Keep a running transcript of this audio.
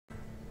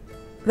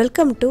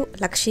Welcome to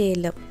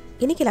LakshyaIllam.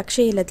 இன்னைக்கு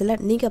LakshyaIllத்துல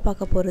நீங்க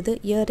பார்க்க போறது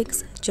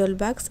இயரிங்ஸ், ஜுவல்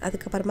பேக்ஸ்,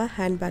 அதுக்கு அப்புறமா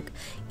ஹேண்ட்பேக்.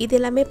 இது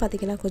எல்லாமே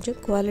பாத்தீங்கன்னா கொஞ்சம்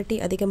குவாலிட்டி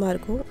அதிகமா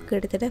இருக்கும்.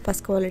 கிட்டத்தட்ட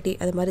ஃபர்ஸ்ட் குவாலிட்டி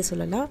அது மாதிரி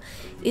சொல்லலாம்.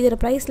 இதோட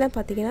பிரைஸ்லாம்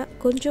பாத்தீங்கன்னா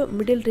கொஞ்சம்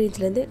மிடில்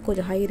ரேஞ்ச்ல இருந்து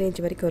கொஞ்சம் ஹை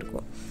ரேஞ்ச் வரைக்கும்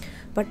இருக்கும்.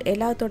 பட்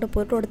எல்லாத்தோட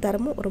பொருளோட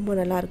தரமும் ரொம்ப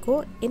நல்லா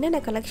இருக்கும்.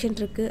 என்னென்ன கலெக்ஷன்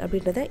இருக்கு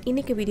அப்படின்றத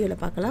இன்னைக்கு வீடியோல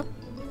பார்க்கலாம்.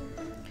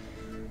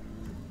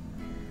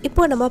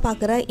 இப்போ நம்ம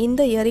பார்க்குற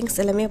இந்த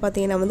இயரிங்ஸ் எல்லாமே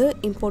பார்த்தீங்கன்னா வந்து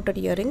இம்போர்ட்டட்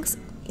இயரிங்ஸ்.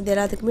 இது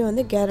எல்லாத்துக்குமே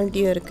வந்து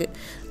கேரண்டியும் இருக்குது.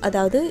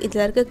 அதாவது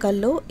இதில் இருக்க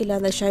கல்லோ இல்லை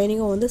அந்த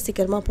ஷைனிங்கோ வந்து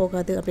சீக்கிரமாக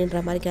போகாது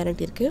அப்படின்ற மாதிரி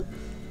கேரண்டி இருக்குது.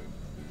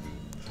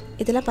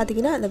 இதெல்லாம்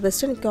பார்த்தீங்கன்னா அந்த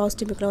வெஸ்டர்ன்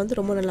காஸ்டியூமுக்குலாம் வந்து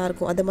ரொம்ப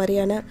நல்லாயிருக்கும் அது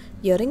மாதிரியான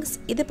இயரிங்ஸ்.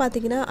 இது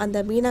பார்த்தீங்கன்னா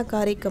அந்த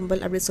மீனாக்காரி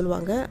கம்பல் அப்படி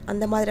சொல்லுவாங்க.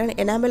 அந்த மாதிரியான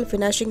எனாமல்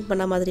ஃபினிஷிங்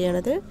பண்ண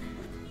மாதிரியானது.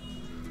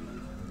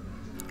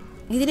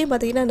 இதுலேயும்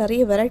பார்த்தீங்கன்னா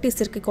நிறைய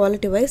வெரைட்டிஸ் இருக்குது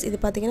குவாலிட்டி வைஸ். இது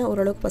பார்த்தீங்கன்னா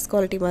ஓரளவுக்கு ஃபஸ்ட்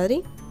குவாலிட்டி மாதிரி.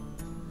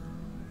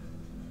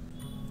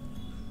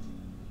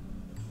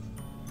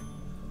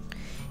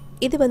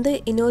 இது வந்து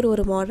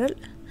இன்னொரு மாடல்.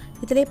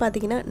 இதிலே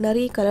பார்த்தீங்கன்னா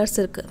நிறைய கலர்ஸ்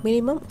இருக்குது.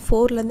 மினிமம்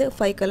 4லேருந்து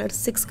 5 கலர்ஸ்,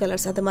 6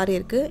 கலர்ஸ் அது மாதிரி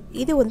இருக்குது.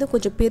 இது வந்து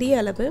கொஞ்சம் பெரிய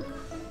அளவு.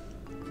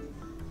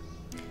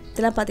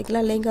 இதெல்லாம்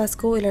பார்த்தீங்கன்னா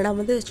லெஹங்காஸ்க்கோ இல்லைனா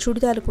வந்து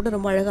சுடிதார் கூட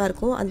ரொம்ப அழகாக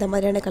இருக்கும். அந்த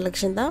மாதிரியான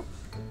கலெக்ஷன் தான்.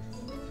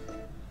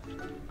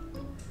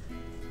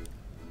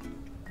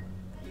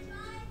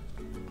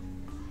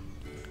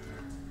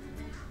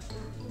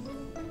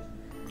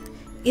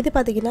 இது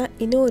பார்த்தீங்கன்னா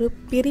இன்னொரு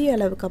பெரிய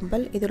அளவு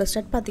கம்பல். இதோட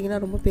ஸ்டட் பார்த்தீங்கன்னா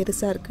ரொம்ப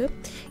பெருசாக இருக்குது.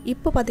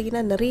 இப்போ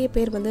பார்த்தீங்கன்னா நிறைய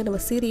பேர் வந்து நம்ம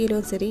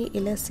சீரியலும் சரி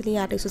இல்லை சினி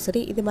ஆர்டிஸ்டும்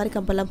சரி இது மாதிரி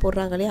கம்பல்லாம்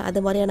போடுறாங்க இல்லையா, அது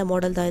மாதிரியான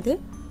மாடல் தான் இது.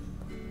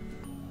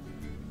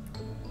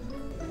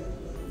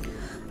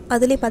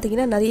 அதுலேயே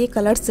பார்த்தீங்கன்னா நிறைய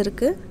கலர்ஸ்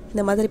இருக்குது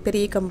இந்த மாதிரி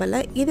பெரிய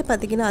கம்பலில். இது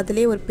பார்த்தீங்கன்னா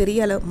அதுலேயே ஒரு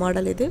பெரிய அளவு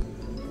மாடல். இது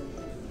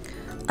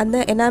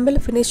அந்த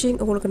எனாமல்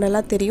ஃபினிஷிங் உங்களுக்கு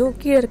நல்லா தெரியும்.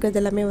 கீழே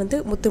இருக்கிறது எல்லாமே வந்து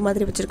முத்து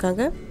மாதிரி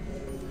வச்சுருக்காங்க.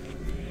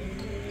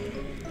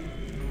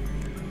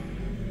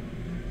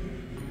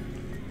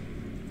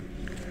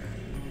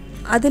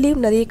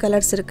 அதுலேயும் நிறைய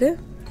கலர்ஸ் இருக்குது.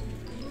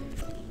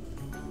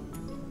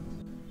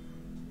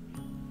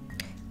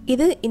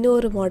 இது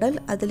இன்னொரு மாடல்.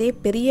 அதுலேயே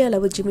பெரிய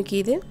அளவு ஜிமிக்கி.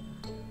 இது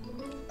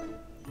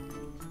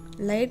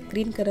லைட்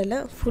க்ரீன் கலரில்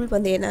ஃபுல்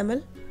வந்து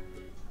எனாமல்.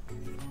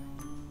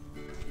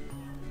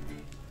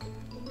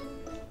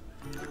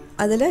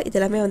 அதில்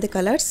இதெல்லாமே வந்து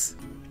கலர்ஸ்.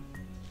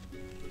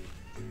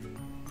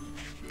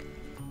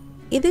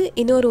 இது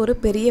இன்னொரு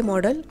பெரிய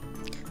மாடல்.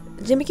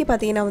 ஜிமிக்கி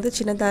பார்த்தீங்கன்னா வந்து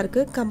சின்னதாக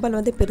இருக்குது.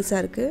 கம்பல் வந்து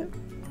பெருசாக இருக்குது.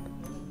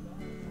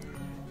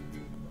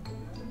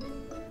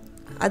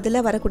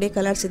 அதில் வரக்கூடிய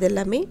கலர்ஸ் இது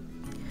எல்லாமே.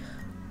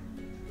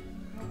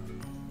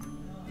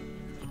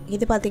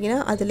 இது பார்த்தீங்கன்னா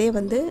அதிலே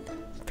வந்து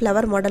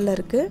ஃப்ளவர் மாடலில்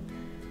இருக்குது.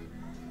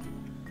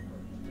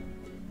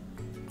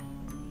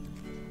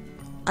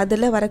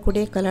 அதில்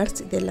வரக்கூடிய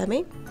கலர்ஸ் இது எல்லாமே.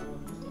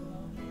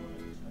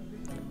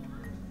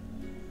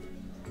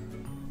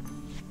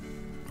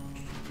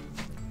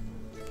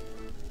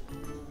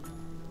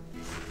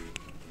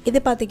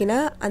 இது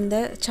பார்த்தீங்கன்னா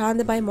அந்த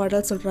சாந்தபாய்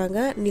மாடல் சொல்கிறாங்க.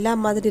 நிலா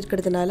மாதிரி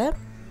இருக்கிறதுனால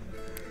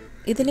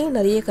இதுலேயும்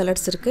நிறைய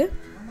கலர்ஸ் இருக்குது.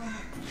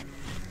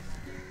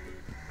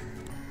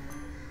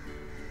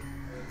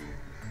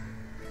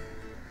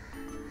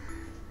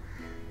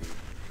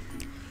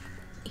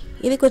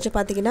 இது கொஞ்சம்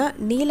பார்த்தீங்கன்னா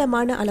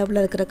நீளமான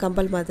அளவில் இருக்கிற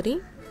கம்பல் மாதிரி.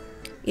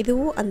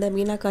 இதுவும் அந்த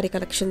மீனாக்காரி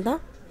கலெக்ஷன்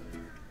தான்.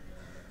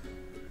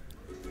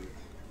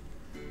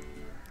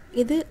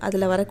 இது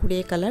அதில்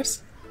வரக்கூடிய கலர்ஸ்.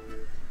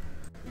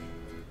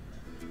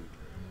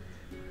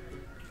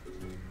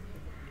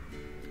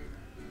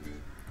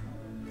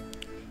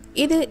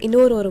 இது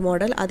இன்னொரு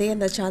மாடல். அதே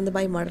அந்த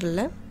சாந்தபாய்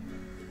மாடலில்.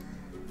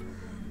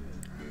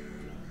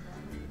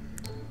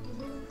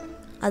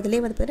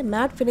 அதுலேயே வந்து பார்த்தீங்கன்னா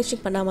மேட்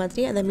ஃபினிஷிங் பண்ண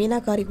மாதிரி அந்த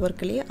மீனாக்காரி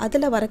ஒர்க்லேயே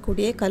அதில்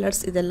வரக்கூடிய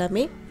கலர்ஸ்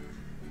இதெல்லாமே.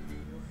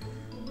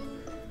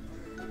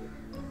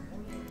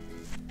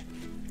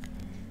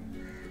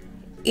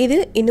 இது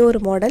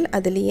இன்னொரு மாடல்.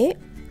 அதுலேயே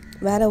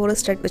வேற ஒரு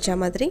ஸ்டட் வச்ச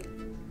மாதிரி.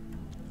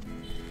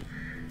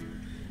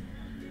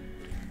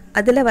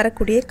 அதில்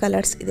வரக்கூடிய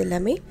கலர்ஸ் இது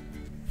எல்லாமே.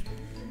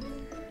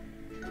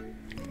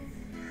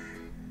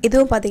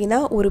 இதுவும் பார்த்தீங்கன்னா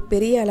ஒரு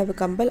பெரிய அளவு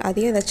கம்பல்.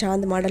 அதே அந்த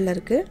சாந்து மாடலில்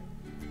இருக்குது.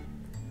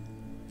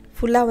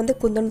 ஃபுல்லாக வந்து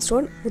குந்தன்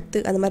ஸ்டோன் முத்து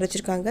அந்த மாதிரி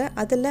வச்சுருக்காங்க.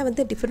 அதில்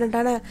வந்து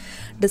டிஃப்ரெண்ட்டான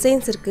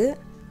டிசைன்ஸ் இருக்குது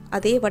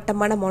அதே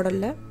வட்டமான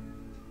மாடலில்.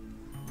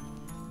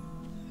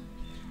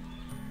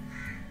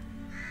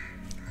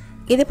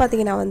 இது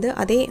பார்த்தீங்கன்னா வந்து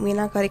அதே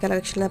மீனாக்காரி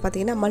கலெக்ஷனில்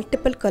பார்த்தீங்கன்னா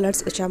மல்டிபிள்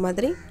கலர்ஸ் வச்ச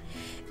மாதிரி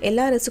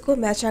எல்லா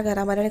ட்ரெஸ்ஸுக்கும் மேட்ச்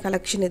ஆகிற மாதிரியான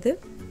கலெக்ஷன். இது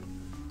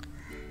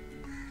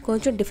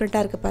கொஞ்சம்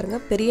டிஃப்ரெண்ட்டாக இருக்குது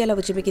பாருங்கள். பெரிய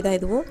அளவு ஜிமிக்கி தான்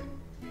இதுவும்.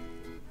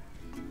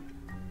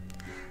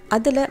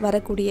 அதில்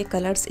வரக்கூடிய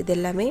கலர்ஸ் இது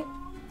எல்லாமே.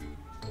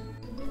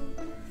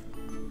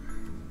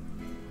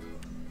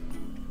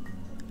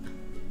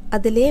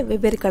 அதிலே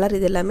வெவ்வேறு கலர்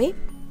இது எல்லாமே.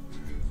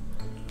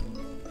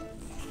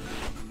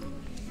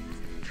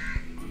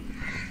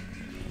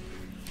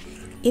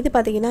 இது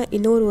பார்த்தீங்கன்னா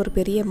இன்னொரு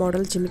பெரிய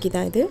மாடல் ஜிமிக்கி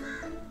தான் இது.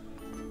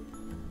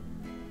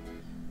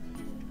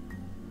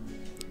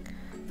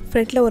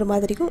 ஃப்ரண்ட்டில் ஒரு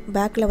மாதிரியும்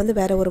பேக்கில் வந்து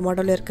வேறு ஒரு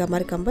மாடலில் இருக்க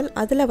மாதிரி கம்பல்.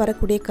 அதில்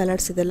வரக்கூடிய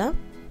கலர்ஸ் இதெல்லாம்.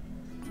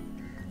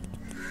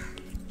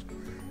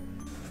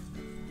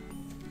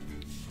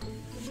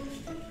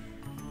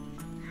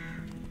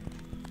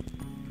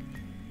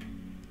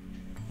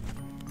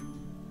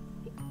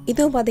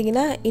 இதுவும்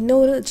பார்த்தீங்கன்னா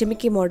இன்னொரு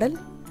ஜிமிக்கி மாடல்,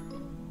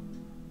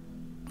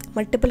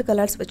 மல்டிபிள்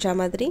கலர்ஸ் வச்ச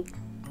மாதிரி.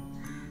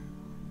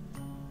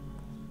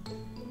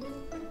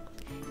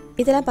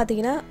 இதெல்லாம்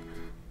பார்த்தீங்கன்னா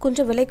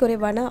கொஞ்சம் விலை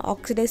குறைவான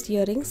ஆக்சிடைஸ்ட்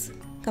இயரிங்ஸ்.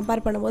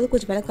 கம்பேர் பண்ணும்போது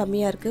கொஞ்சம் விலை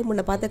கம்மியாக இருக்குது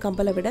முன்ன பார்த்த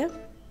கம்பலை விட.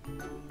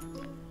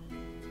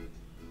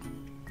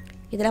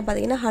 இதெல்லாம்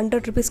பார்த்தீங்கன்னா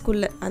 100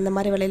 ரூபீஸ்க்குள்ளே அந்த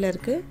மாதிரி விலையில்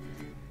இருக்குது.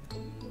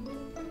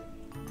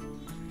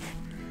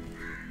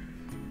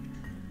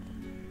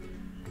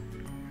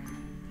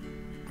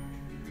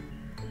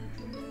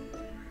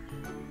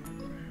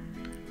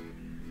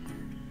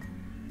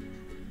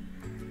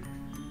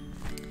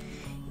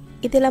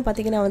 இதெல்லாம்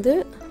பார்த்தீங்கன்னா வந்து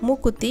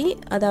மூக்குத்தி,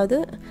 அதாவது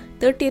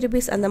 30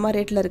 ரூபீஸ் அந்த மாதிரி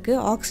ரேட்டில்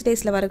இருக்குது.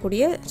 ஆக்சிடைஸில்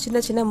வரக்கூடிய சின்ன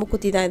சின்ன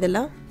மூக்குத்தி தான்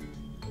இதெல்லாம்.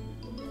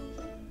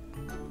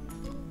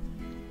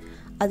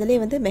 அதிலே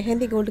வந்து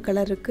மெஹந்தி கோல்டு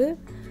கலர் இருக்குது,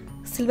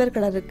 சில்வர்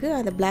கலர் இருக்குது,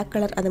 அந்த பிளாக்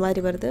கலர் அந்த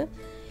மாதிரி வருது.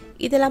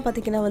 இதெல்லாம்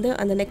பார்த்திங்கன்னா வந்து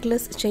அந்த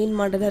நெக்லஸ் செயின்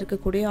மாடலில்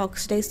இருக்கக்கூடிய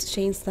ஆக்சிடைஸ்ட்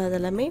செயின்ஸ் தான்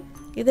இதெல்லாமே.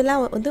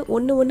 இதெல்லாம் வந்து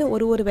ஒன்று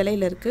ஒரு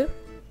விலையில் இருக்குது.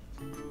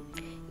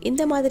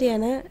 இந்த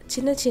மாதிரியான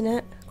சின்ன சின்ன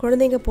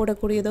குழந்தைங்க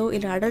போடக்கூடியதோ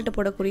இல்லை அடல்ட்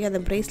போடக்கூடிய அந்த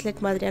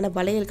பிரேஸ்லெட் மாதிரியான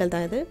வளையல்கள்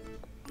தான் இது.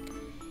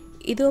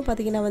 இதுவும்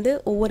பார்த்திங்கன்னா வந்து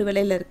ஒவ்வொரு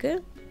விலையில்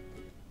இருக்குது.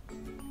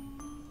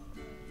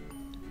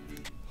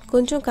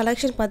 கொஞ்சம்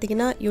கலெக்ஷன்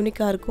பார்த்திங்கன்னா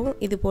யூனிக்காக இருக்கும்.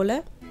 இது போல்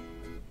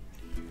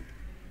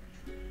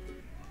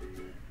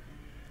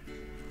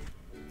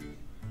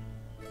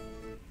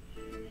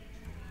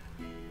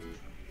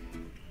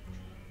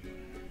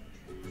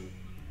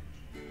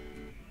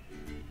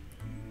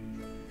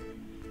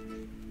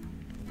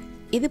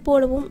இது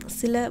போலவும்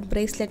சில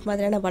பிரேஸ்லெட்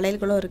மாதிரியான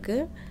வளையல்களும்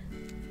இருக்குது.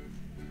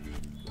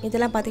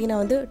 இதெல்லாம் பார்த்திங்கன்னா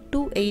வந்து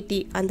 280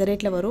 அந்த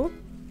ரேட்டில் வரும்.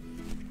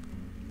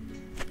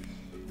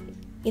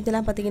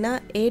 இதெல்லாம் பார்த்திங்கன்னா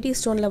ஏடி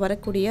ஸ்டோனில்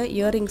வரக்கூடிய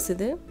இயரிங்ஸ்.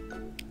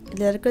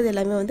 இதில் இருக்கிறது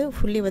எல்லாமே வந்து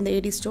ஃபுல்லி வந்து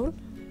ஏடி ஸ்டோன்.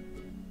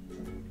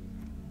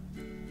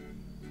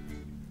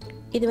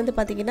 இது வந்து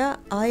பார்த்திங்கன்னா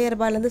 1000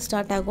 ரூபாயிலேருந்து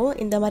ஸ்டார்ட் ஆகும்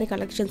இந்த மாதிரி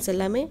கலெக்ஷன்ஸ்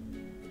எல்லாமே.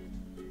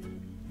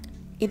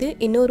 இது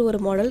இன்னொரு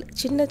மாடல்,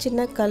 சின்ன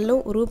சின்ன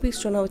கல்லும் ரூபி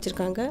ஸ்டோனாக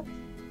வச்சுருக்காங்க.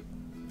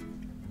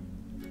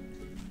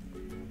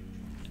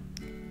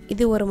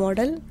 இது ஒரு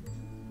மாடல்,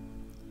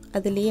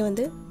 அதுலேயே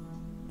வந்து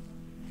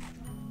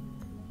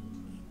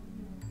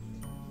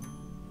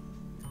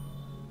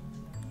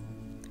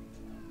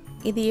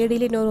இது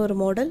ஏடியில் இன்னொரு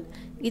மாடல்.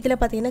 இதில்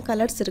பார்த்தீங்கன்னா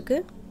கலர்ஸ்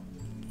இருக்குது.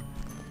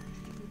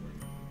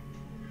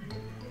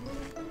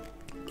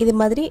 இது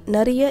மாதிரி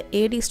நிறைய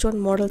ஏடி ஸ்டோன்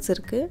மாடல்ஸ்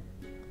இருக்குது.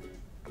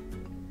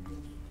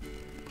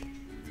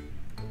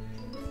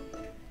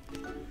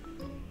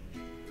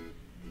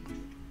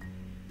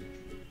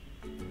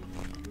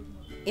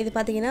 இது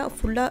பார்த்தீங்கன்னா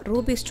ஃபுல்லாக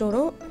ரூபி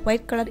ஸ்டோனும்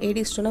ஒயிட் கலர்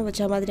ஏடி ஸ்டோனும்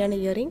வச்ச மாதிரியான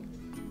இயரிங்.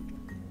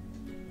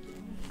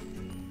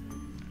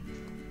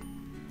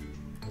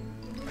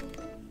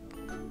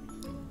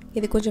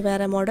 இது கொஞ்சம்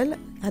வேறு மாடல்,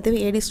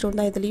 அதுவே ஏடி ஸ்டோன்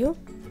தான் இதுலேயும்.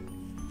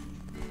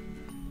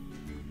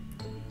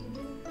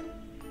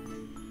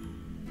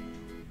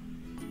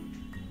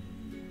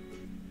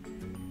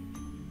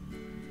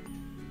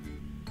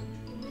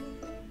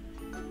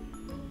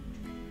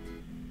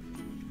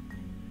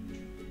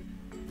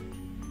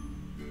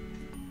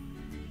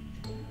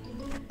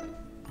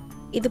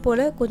 இது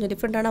போல் கொஞ்சம்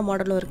டிஃப்ரெண்ட்டான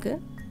மாடலும் இருக்குது.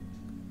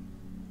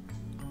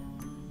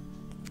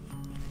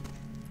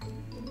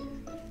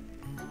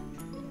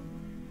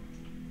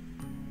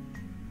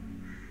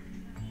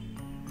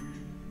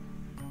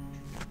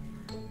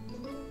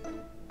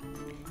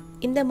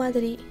 இந்த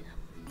மாதிரி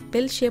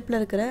பெல் ஷேப்பில்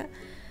இருக்கிற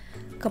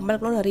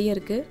கம்பல்களும் நிறைய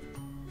இருக்குது.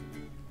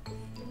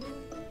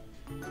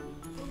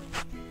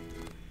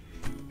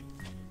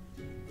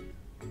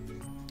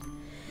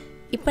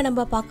 இப்போ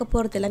நம்ம பார்க்க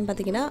போகிறது எல்லாம்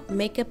பார்த்திங்கன்னா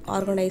மேக்கப்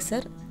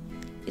ஆர்கனைசர்.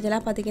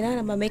 இதெல்லாம் பார்த்திங்கன்னா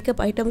நம்ம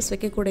makeup items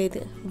வைக்கக்கூடியது,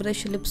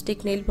 brush,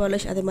 lipstick, nail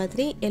polish அது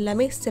மாதிரி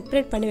எல்லாமே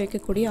செப்பரேட் பண்ணி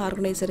வைக்கக்கூடிய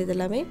ஆர்கனைசர். இது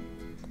எல்லாமே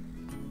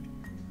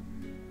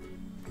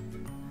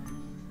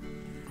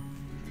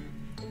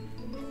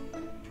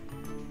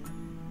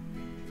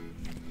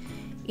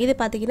இது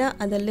பார்த்திங்கன்னா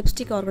அந்த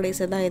லிப்ஸ்டிக்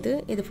ஆர்கனைசர் தான்.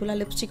 இது ஃபுல்லாக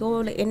லிப்ஸ்டிக்கோ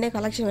இல்லை என்ன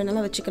கலெக்ஷன்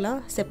வேணாலும் வச்சுக்கலாம்,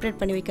 செப்பரேட்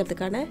பண்ணி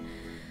வைக்கிறதுக்கான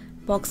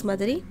பாக்ஸ்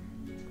மாதிரி.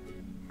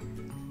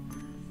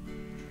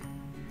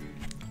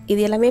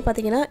 இது எல்லாமே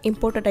பார்த்திங்கன்னா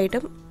இம்போர்ட்டட்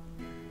ஐட்டம்.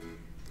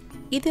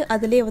 இது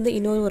அதிலே வந்து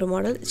இன்னொரு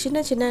மாடல்,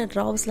 சின்ன சின்ன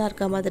ட்ராவ்ஸ்லாம்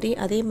இருக்க மாதிரி.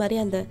 அதே மாதிரி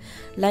அந்த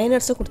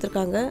லைனர்ஸும்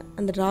கொடுத்துருக்காங்க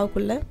அந்த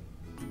ட்ராவுக்குள்ளே.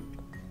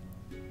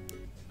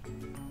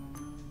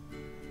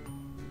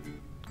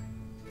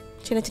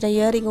 சின்ன சின்ன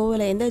இயரிங்கோ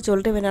இல்லை எந்த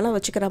ஜுவல்லரி வேணாலும்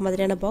வச்சுக்கிற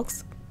மாதிரியான பாக்ஸ்.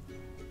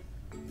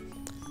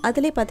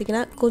 அதிலே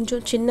பார்த்திங்கன்னா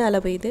கொஞ்சம் சின்ன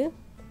அளவு. இது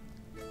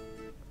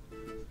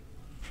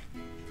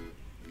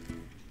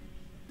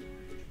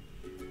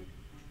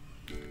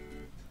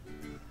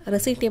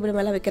ரெசிங் டேபிள்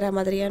மேலே வைக்கிற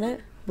மாதிரியான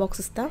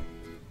பாக்ஸஸ் தான்.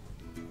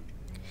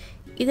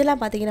 இதெல்லாம்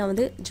பார்த்திங்கன்னா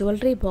வந்து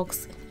ஜுவல்லரி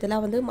பாக்ஸ்.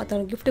 இதெல்லாம் வந்து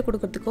மற்றவங்க கிஃப்ட்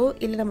கொடுக்கறதுக்கோ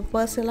இல்லை நம்ம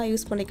பர்சனலாக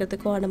யூஸ்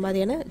பண்ணிக்கிறதுக்கோ அந்த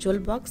மாதிரியான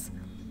ஜுவல் பாக்ஸ்.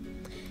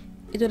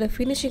 இதோட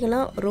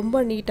ஃபினிஷிங்கெல்லாம்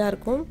ரொம்ப நீட்டாக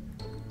இருக்கும்.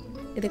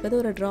 இதுக்கு வந்து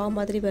ஒரு ட்ரா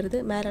மாதிரி வருது,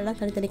 மேலெல்லாம்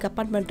தனித்தனி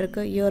கம்பார்ட்மெண்ட்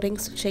இருக்குது,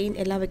 இயரிங்ஸ், செயின்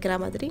எல்லாம் வைக்கிற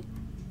மாதிரி.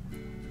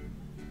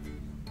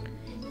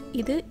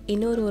 இது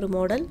இன்னொரு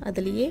மாடல்,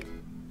 அதுலேயே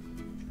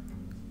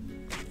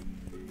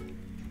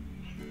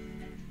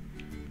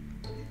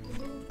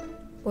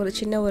ஒரு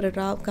சின்ன ஒரு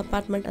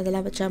கம்பார்ட்மெண்ட்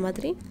அதெல்லாம் வச்ச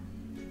மாதிரி.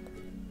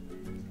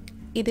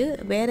 இது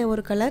வேற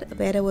ஒரு கலர்,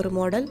 வேற ஒரு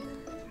மாடல்.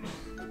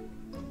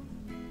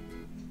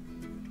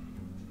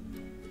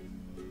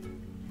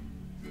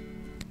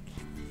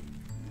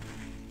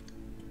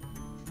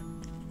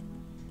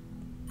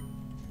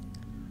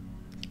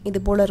 இது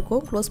போல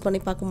இருக்கும் க்ளோஸ் பண்ணி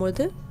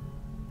பார்க்கும்போது.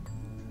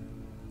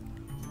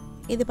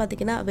 இது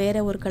பார்த்தீங்கன்னா வேற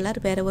ஒரு கலர்,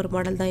 வேற ஒரு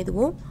மாடல் தான்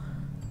இதுவும்.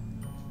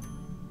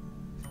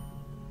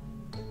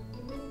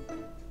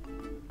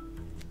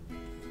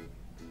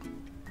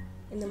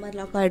 இந்த மாதிரி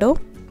லாக் ஆகிடும்.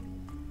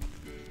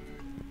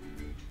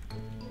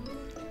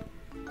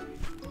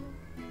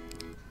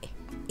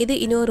 இது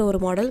இன்னொரு ஒரு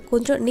மாடல்,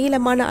 கொஞ்சம்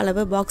நீளமான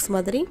அளவு பாக்ஸ்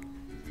மாதிரி.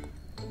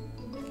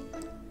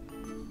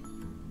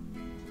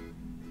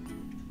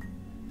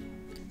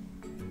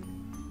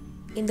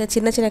 இந்த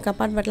சின்ன சின்ன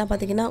கம்பார்ட்மெண்ட்லாம்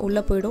பார்த்தீங்கன்னா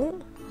உள்ளே போயிடும்.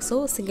 ஸோ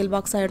சிங்கிள்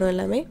பாக்ஸ் ஆகிடும்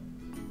எல்லாமே.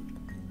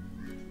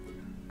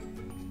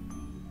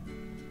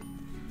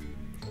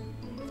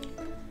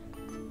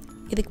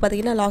 இதுக்கு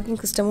பார்த்தீங்கன்னா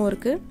லாக்கிங் சிஸ்டமும்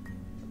இருக்குது.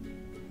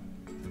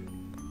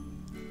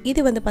 இது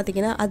வந்து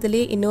பார்த்தீங்கன்னா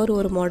அதுலேயே இன்னொரு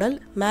ஒரு மாடல்.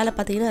 மேலே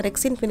பார்த்தீங்கன்னா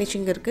ரெக்ஸின்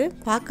ஃபினிஷிங் இருக்குது.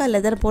 பார்க்க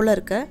லெதர் போல்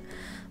இருக்க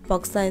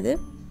பாக்ஸ் தான் இது.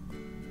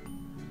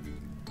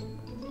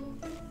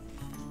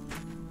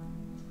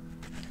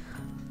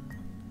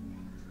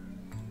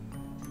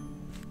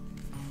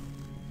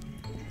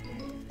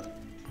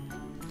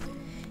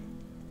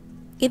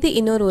 இது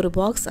இன்னொரு ஒரு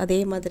பாக்ஸ். அதே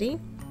மாதிரி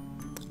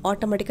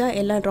ஆட்டோமேட்டிக்காக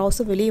எல்லா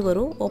ட்ராஸும் வெளியே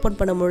வரும் ஓப்பன்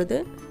பண்ணும்பொழுது.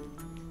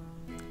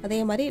 அதே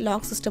மாதிரி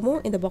லாக்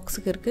சிஸ்டமும் இந்த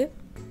பாக்ஸுக்கு இருக்குது.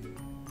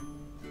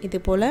 இது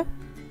போல்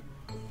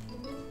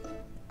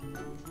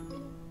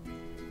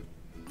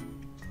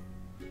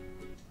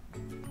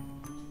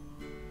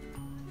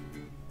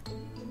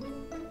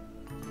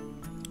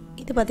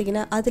இது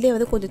பார்த்தீங்கன்னா அதுலேயே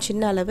வந்து கொஞ்சம்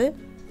சின்ன அளவு.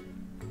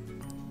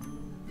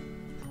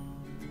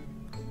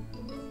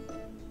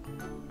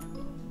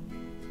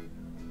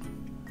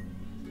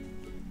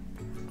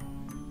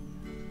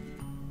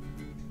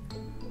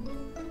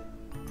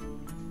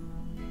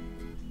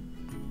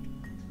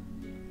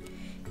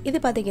 இது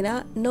பார்த்தீங்கன்னா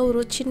இன்னொரு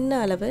சின்ன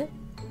அளவு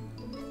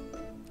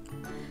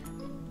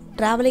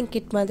ட்ராவலிங்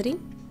கிட் மாதிரி.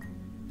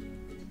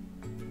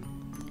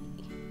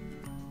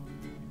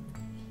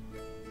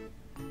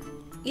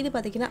 இது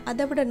பார்த்தீங்கன்னா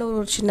அதை விட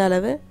இன்னொரு சின்ன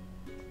அளவு.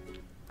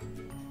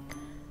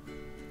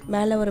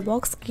 மேலே ஒரு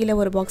பாக்ஸ், கீழே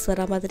ஒரு பாக்ஸ்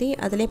வர மாதிரி.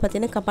 அதுலேயே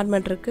பார்த்தீங்கன்னா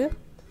கம்பார்ட்மெண்ட் இருக்குது.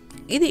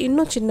 இது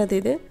இன்னும் சின்னது.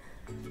 இது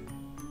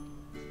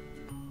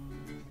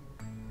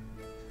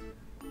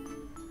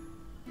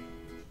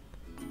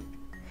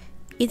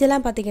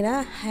இதெல்லாம் பார்த்தீங்கன்னா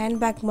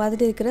ஹேண்ட்பேக்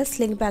மாதிரி இருக்கிற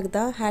ஸ்லிங் பேக்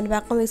தான்.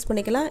 ஹேண்ட்பேக்கும் யூஸ்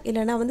பண்ணிக்கலாம்,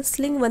 இல்லைனா வந்து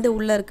ஸ்லிங் வந்து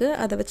உள்ளே இருக்குது,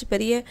 அதை வச்சு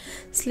பெரிய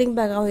ஸ்லிங்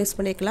பேக்காகவும் யூஸ்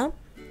பண்ணிக்கலாம்.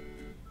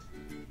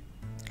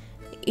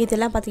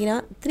 இதெல்லாம் பார்த்தீங்கன்னா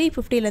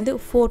 350லேருந்து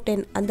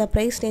 410 அந்த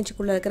ப்ரைஸ்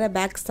ரேஞ்சுக்குள்ளே இருக்கிற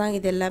பேக்ஸ் தான்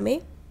இது எல்லாமே.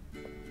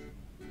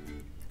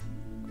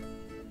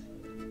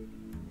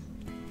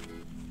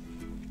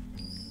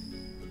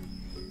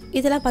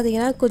 இதெல்லாம்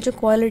பார்த்தீங்கன்னா கொஞ்சம்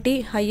குவாலிட்டி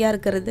ஹையாக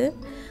இருக்கிறது,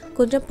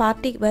 கொஞ்சம்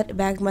பார்ட்டி வேர்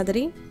பேக்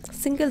மாதிரி.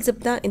 சிங்கிள்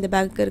ஜிப் தான் இந்த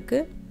பேக்கு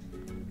இருக்குது.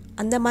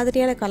 அந்த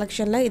மாதிரியான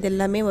கலெக்ஷனில் இது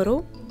எல்லாமே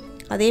வரும்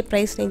அதே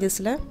ப்ரைஸ்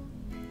ரேஞ்சஸில்.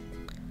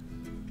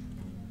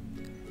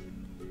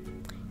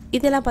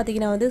 இதெல்லாம்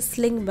பார்த்தீங்கன்னா வந்து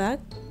ஸ்லிங்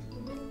பேக்.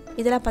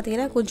 இதெல்லாம்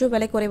பார்த்தீங்கன்னா கொஞ்சம்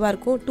விலை குறைவாக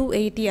இருக்கும்.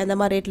 280 அந்த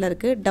மாதிரி ரேட்டில்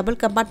இருக்குது. டபுள்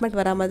கம்பார்ட்மெண்ட்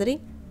வரா மாதிரி.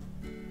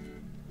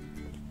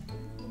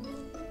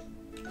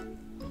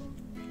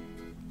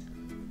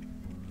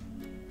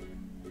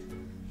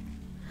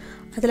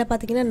 அதில்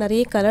பார்த்தீங்கன்னா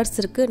நிறைய கலர்ஸ்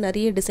இருக்குது,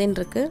 நிறைய டிசைன்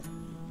இருக்குது.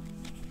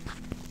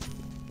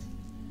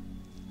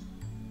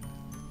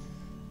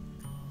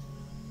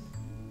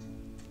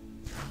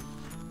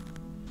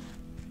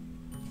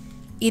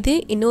 இது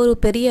இன்னொரு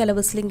பெரிய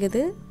அளவு ஸ்லிங்.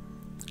 இது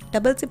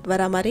டபுள் ஜிப்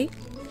வரா மாதிரி.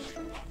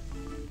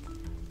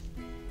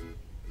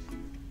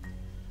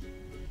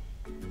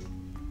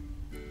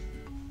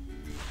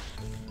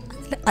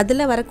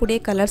 அதில் வரக்கூடிய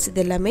கலர்ஸ்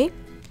இது எல்லாமே.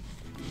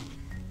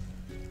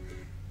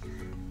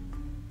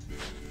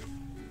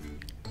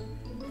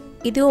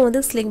 இதுவும்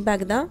வந்து ஸ்லிங்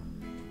பேக் தான்.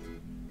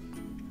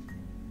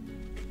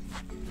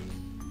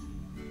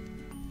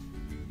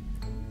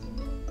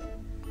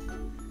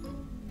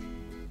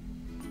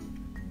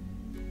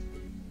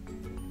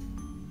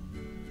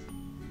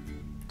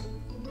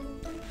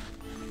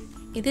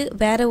 இது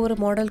வேற ஒரு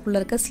மாடலுக்குள்ள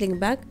இருக்க ஸ்லிங்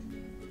பேக்.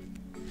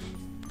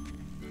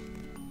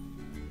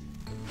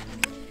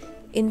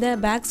 இந்த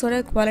பேக்ஸோட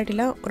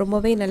குவாலிட்டிலாம்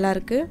ரொம்பவே நல்லா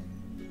இருக்கு.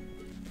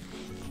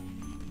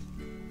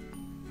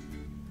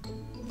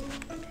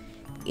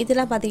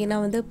 இதெல்லாம் பார்த்தீங்கன்னா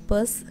வந்து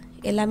பர்ஸ்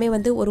எல்லாமே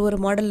வந்து ஒரு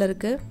மாடலில்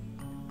இருக்குது.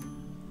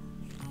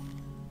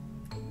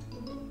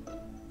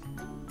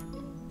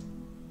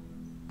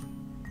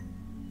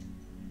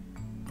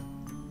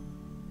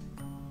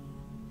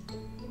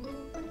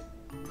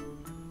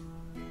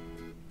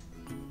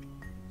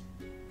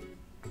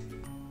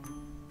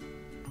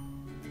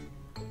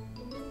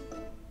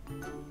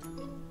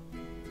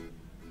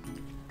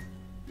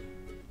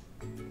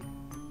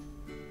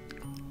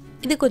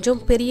 இது கொஞ்சம்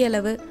பெரிய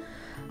அளவு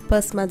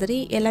பர்ஸ் மாதிரி.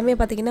 எல்லாமே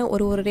பார்த்தீங்கன்னா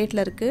ஒரு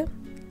ரேட்டில் இருக்குது.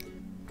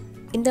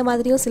 இந்த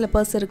மாதிரியும் சில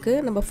பர்ஸ்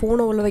இருக்குது, நம்ம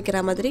ஃபோனை உள்ள வைக்கிற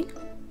மாதிரி.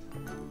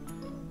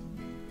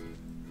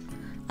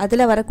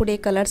 அதில் வரக்கூடிய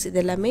கலர்ஸ் இது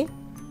எல்லாமே.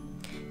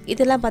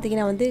 இதெல்லாம்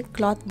பார்த்திங்கன்னா வந்து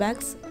கிளாத்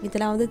பேக்ஸ்.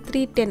 இதெல்லாம் வந்து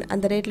 310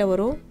 அந்த ரேட்டில்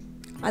வரும்.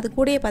 அது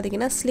கூடயே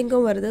பார்த்திங்கன்னா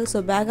ஸ்லிங்கும் வருது. ஸோ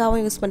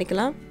பேக்காகவும் யூஸ்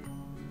பண்ணிக்கலாம்.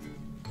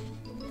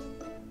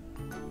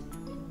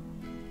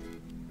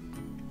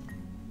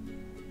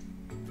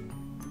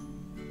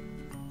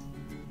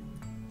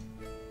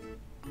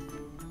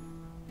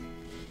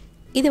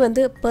 இது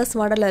வந்து பர்ஸ்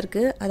மாடலில்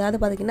இருக்குது. அதாவது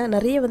பார்த்திங்கன்னா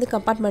நிறைய வந்து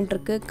கம்பார்ட்மெண்ட்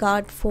இருக்குது.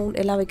 கார்ட், ஃபோன்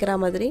எல்லாம் வைக்கிற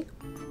மாதிரி.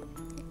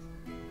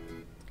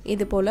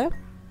 இது போல்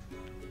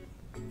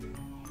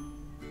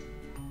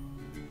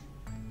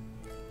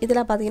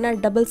இதெல்லாம் பார்த்திங்கன்னா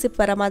டபுள் சிப்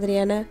வர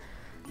மாதிரியான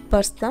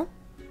பர்ஸ் தான்.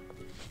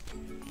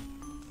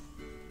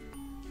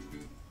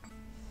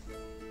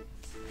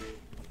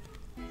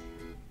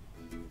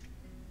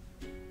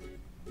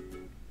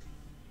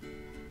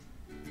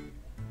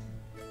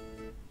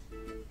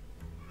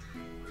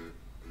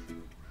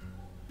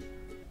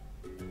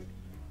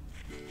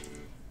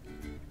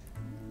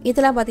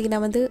 இதெல்லாம் பார்த்திங்கன்னா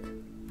வந்து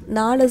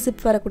 4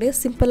 ஜிப் வரக்கூடிய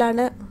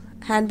சிம்பிளான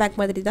ஹேண்ட்பேக்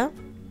மாதிரி தான்.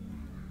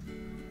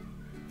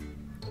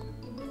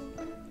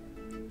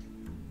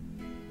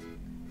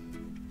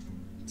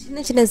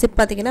 சின்ன சின்ன ஜிப்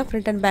பார்த்திங்கன்னா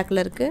ஃப்ரண்ட் அண்ட்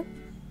பேக்கில் இருக்குது.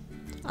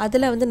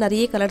 அதில் வந்து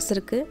நிறைய கலர்ஸ்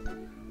இருக்குது.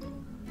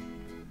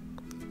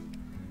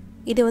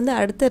 இது வந்து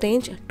அடுத்த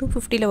ரேஞ்ச்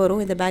 250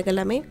 வரும் இந்த பேக்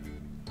எல்லாமே.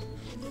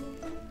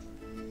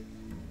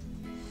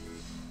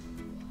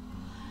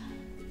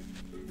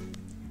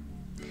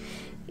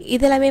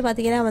 இதெல்லாமே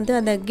பார்த்திங்கன்னா வந்து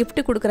அந்த gift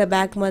கொடுக்குற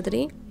பேக்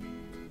மாதிரி.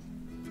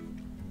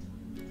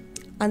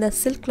 அந்த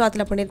சில்க்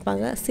கிளாத்தில்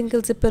பண்ணியிருப்பாங்க.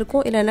 சிங்கிள் ஜிப்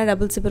இருக்கும், இல்லைன்னா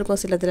டபுள் ஜிப்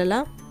இருக்கும்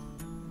சிலதுலலாம்.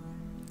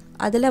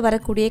 அதில்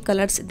வரக்கூடிய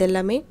கலர்ஸ் இது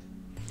எல்லாமே.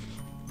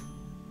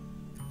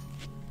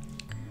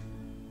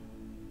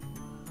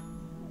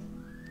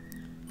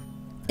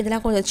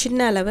 இதெல்லாம் கொஞ்சம்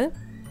சின்ன அளவு.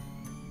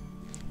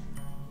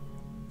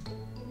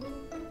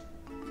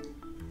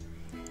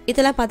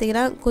 இதெல்லாம்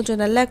பார்த்திங்கன்னா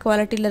கொஞ்சம் நல்ல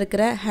குவாலிட்டியில்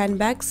இருக்கிற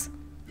ஹேண்ட்பேக்ஸ்.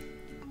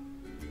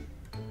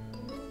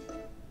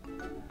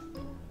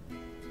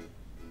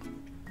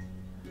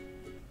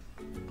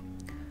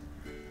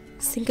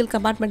 சிங்கிள்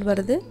கம்பார்ட்மெண்ட்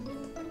வருது.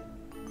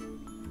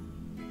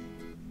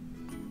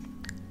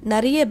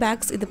 நிறைய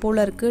பேக்ஸ் இது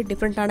போல் இருக்குது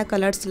டிஃப்ரெண்ட்டான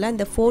கலர்ஸில்.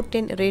 இந்த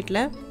 410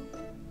 ரேட்டில்.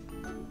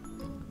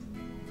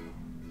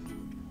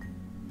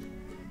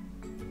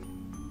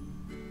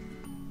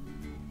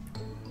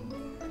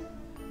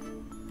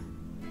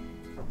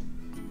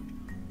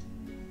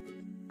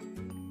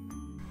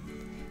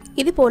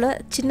 இது போல்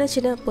சின்ன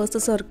சின்ன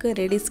பர்சஸும் இருக்குது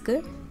லேடிஸ்க்கு.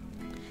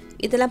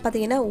 இதெல்லாம்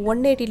பார்த்திங்கன்னா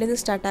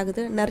 180லேருந்து ஸ்டார்ட்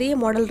ஆகுது. நிறைய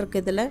மாடல்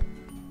இருக்குது இதில்.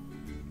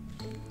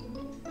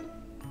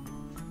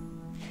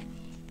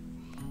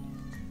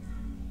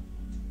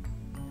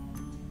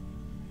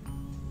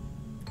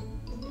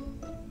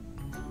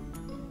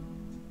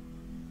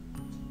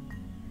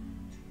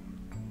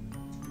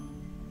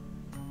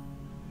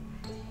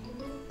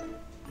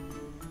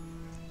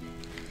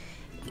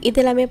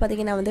 இதெல்லாமே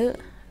பார்த்திங்கன்னா வந்து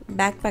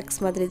பேக்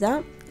பேக்ஸ் மாதிரி தான்.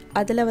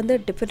 அதில் வந்து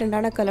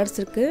டிஃப்ரெண்ட்டான கலர்ஸ்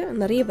இருக்குது.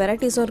 நிறைய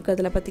வெரைட்டிஸும் இருக்குது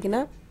அதில்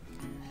பார்த்திங்கன்னா.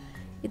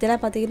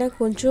 இதெல்லாம் பார்த்திங்கன்னா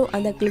கொஞ்சம்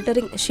அந்த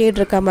கிளிட்டரிங் ஷேட்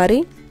இருக்க மாதிரி.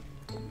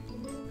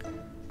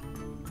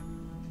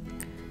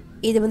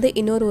 இது வந்து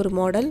இன்னொரு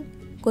மாடல்,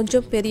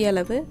 கொஞ்சம் பெரிய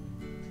அளவு.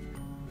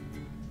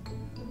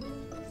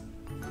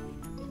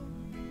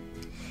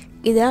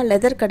 இதெல்லாம்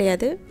லெதர்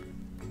கிடையாது.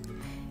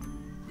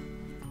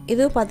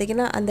 இதுவும்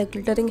பார்த்திங்கன்னா அந்த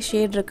கிளிட்டரிங்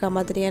ஷேட் இருக்க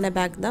மாதிரியான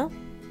பேக் தான்.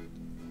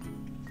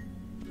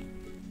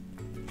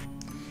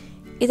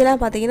 இதெல்லாம்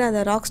பார்த்திங்கன்னா அந்த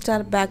ராக்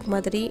ஸ்டார் பேக்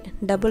மாதிரி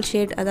டபுள்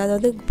ஷேட், அதாவது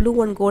வந்து ப்ளூ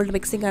அண்ட் கோல்டு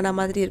மிக்சிங் ஆன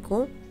மாதிரி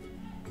இருக்கும்.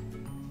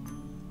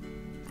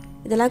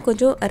 இதெல்லாம்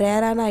கொஞ்சம்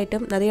ரேரான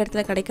ஐட்டம், நிறைய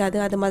இடத்துல கிடைக்காது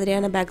அது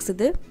மாதிரியான பேக்ஸ்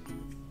இது.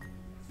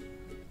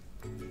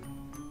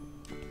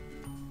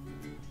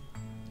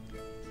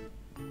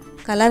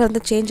 கலர்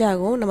வந்து சேஞ்ச்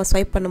ஆகும் நம்ம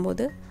ஸ்வைப்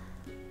பண்ணும்போது.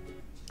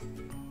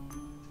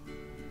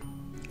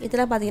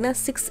 இதெல்லாம் பார்த்திங்கன்னா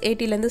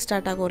 680லேருந்து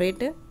ஸ்டார்ட் ஆகும்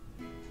ரேட்டு.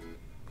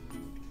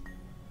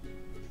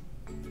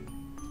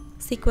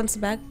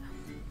 Sequence back.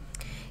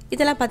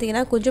 இதெல்லாம்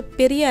பார்த்திங்கன்னா கொஞ்சம்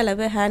பெரிய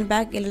அளவு ஹேண்ட்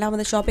பேக், இல்லைனா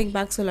வந்து ஷாப்பிங்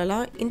பேக்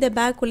சொல்லலாம். இந்த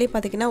பேக்குள்ளே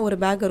பார்த்திங்கன்னா ஒரு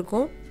பேக்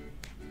இருக்கும்.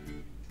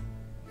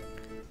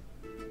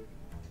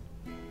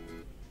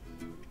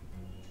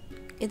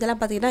 இதெல்லாம்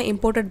பார்த்திங்கன்னா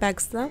இம்போர்ட்டட்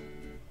பேக்ஸ் தான்.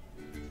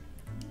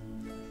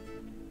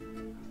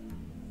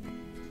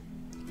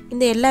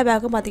 இந்த எல்லா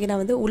பேக்கும்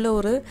பார்த்திங்கன்னா வந்து உள்ள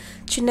ஒரு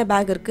சின்ன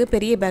பேக் இருக்குது,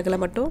 பெரிய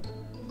பேக்கில் மட்டும்.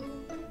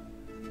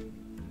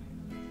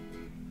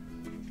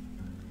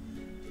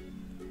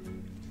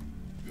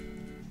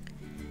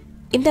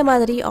 இந்த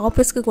மாதிரி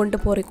ஆஃபீஸ்க்கு கொண்டு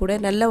போகிற கூட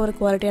நல்ல ஒரு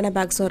குவாலிட்டியான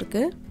பேக்ஸும்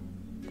இருக்குது.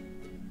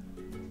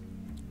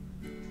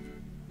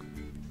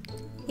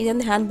 இது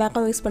வந்து ஹேண்ட்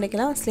பேக்காகவும் யூஸ்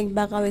பண்ணிக்கலாம், ஸ்லிங்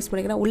பேக்காகவும் யூஸ்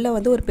பண்ணிக்கலாம். உள்ளே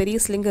வந்து ஒரு பெரிய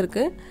ஸ்லிங்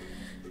இருக்குது.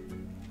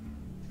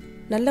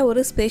 நல்ல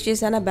ஒரு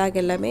ஸ்பேஷியஸான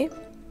பேக் எல்லாமே.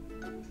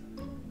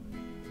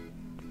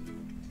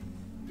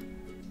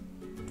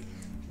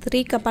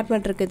 3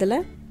 கம்பார்ட்மெண்ட் இருக்குது இதில்.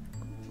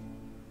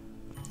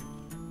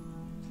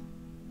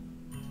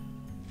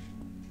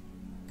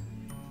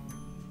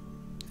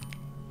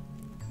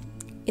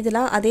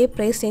 இதெல்லாம் அதே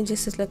ப்ரைஸ்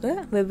ரேஞ்சஸில் இருக்க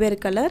வெவ்வேறு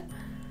கலர்.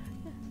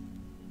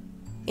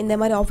 இந்த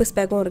மாதிரி ஆஃபீஸ்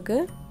பேக்கும்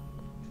இருக்குது.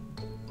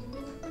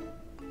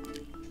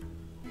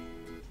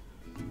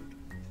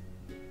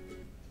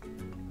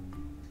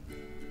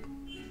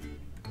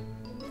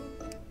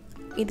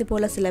 இது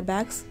போல சில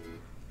பேக்ஸ்.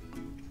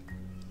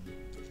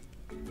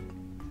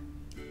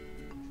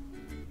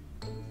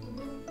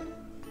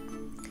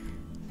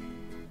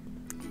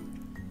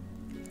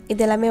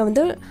 இது எல்லாமே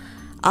வந்து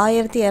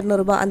 1200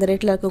 ரூபாய் அந்த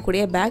ரேட்ல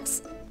இருக்கக்கூடிய பேக்ஸ்.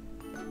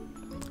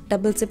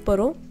 டபுள் ஜிப்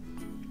வரும்.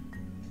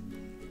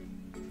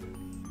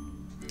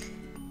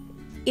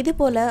 இது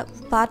போல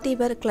பார்ட்டி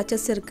வேர்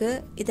கிளச்சஸ் இருக்குது.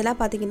 இதெல்லாம்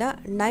பார்த்தீங்கன்னா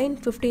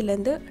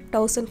 950லேருந்து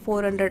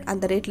 1400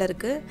 அந்த ரேட்டில்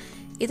இருக்குது.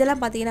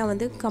 இதெல்லாம் பார்த்தீங்கன்னா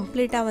வந்து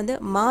கம்ப்ளீட்டாக வந்து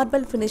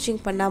மார்பிள்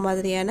ஃபினிஷிங் பண்ண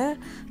மாதிரியான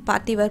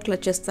பார்ட்டி வேர்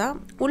கிளச்சஸ் தான்.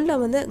 உள்ளே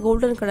வந்து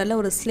கோல்டன் கலரில்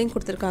ஒரு ஸ்லிங்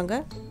கொடுத்துருக்காங்க.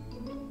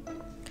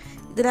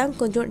 இதெல்லாம்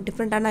கொஞ்சம்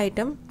டிஃப்ரெண்ட்டான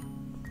ஐட்டம்.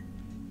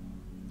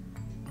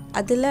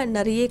 அதில்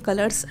நிறைய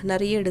கலர்ஸ்,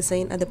 நிறைய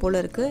டிசைன் அது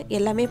போல் இருக்குது.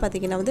 எல்லாமே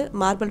பார்த்தீங்கன்னா வந்து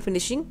மார்பிள்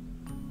ஃபினிஷிங்.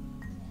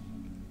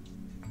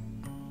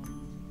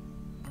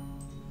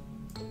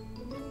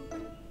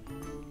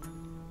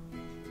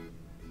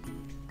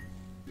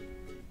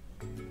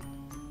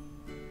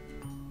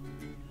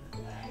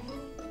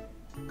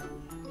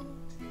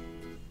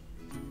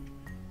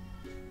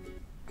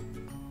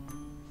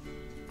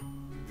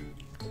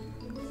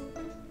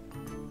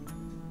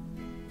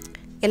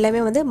 எல்லாமே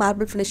வந்து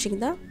மார்பிள்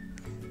ஃபினிஷிங் தான்.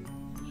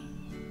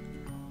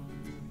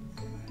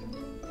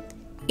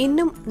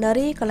 இன்னும்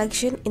நிறைய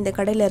கலெக்ஷன் இந்த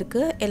கடையில்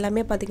இருக்குது.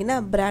 எல்லாமே பார்த்திங்கன்னா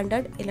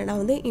பிராண்டட் இல்லைனா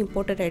வந்து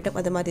இம்போர்ட்டட் ஐட்டம்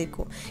அது மாதிரி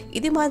இருக்கும்.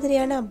 இது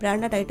மாதிரியான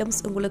பிராண்டட்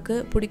ஐட்டம்ஸ் உங்களுக்கு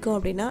பிடிக்கும்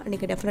அப்படின்னா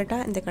நீங்கள்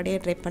டெஃபினட்டாக இந்த கடையை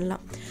ட்ரை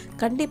பண்ணலாம்.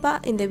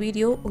 கண்டிப்பாக இந்த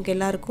வீடியோ உங்கள்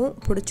எல்லாருக்கும்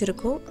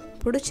பிடிச்சிருக்கும்.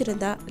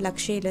 பிடிச்சிருந்தா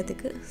லக்ஷ்யா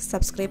இல்லத்துக்கு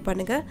சப்ஸ்கிரைப்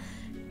பண்ணுங்கள்.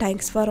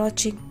 தேங்க்ஸ் ஃபார்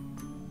வாட்சிங்.